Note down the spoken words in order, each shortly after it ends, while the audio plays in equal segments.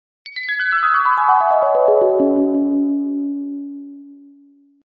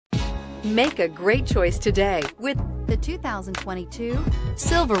Make a great choice today with the 2022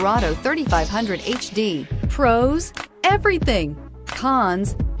 Silverado 3500HD. Pros, everything.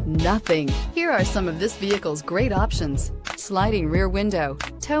 Cons, nothing. Here are some of this vehicle's great options: sliding rear window,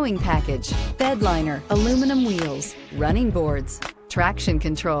 towing package, bed liner, aluminum wheels, running boards, traction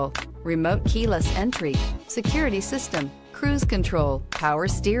control, remote keyless entry, security system, cruise control, power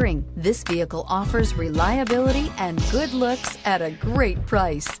steering. This vehicle offers reliability and good looks at a great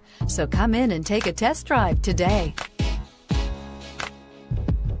price. So come in and take a test drive today.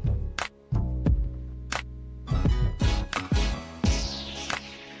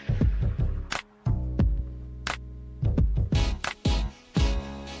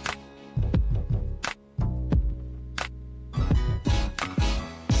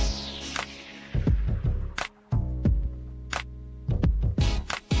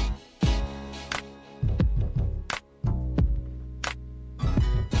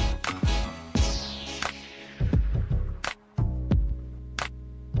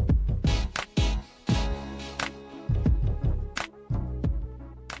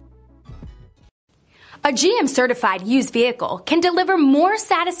 A GM certified used vehicle can deliver more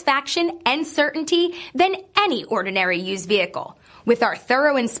satisfaction and certainty than any ordinary used vehicle. With our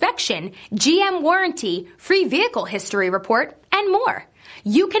thorough inspection, GM warranty, free vehicle history report, and more.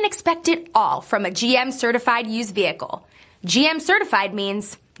 You can expect it all from a GM certified used vehicle. GM certified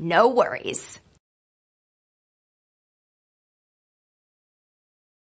means no worries.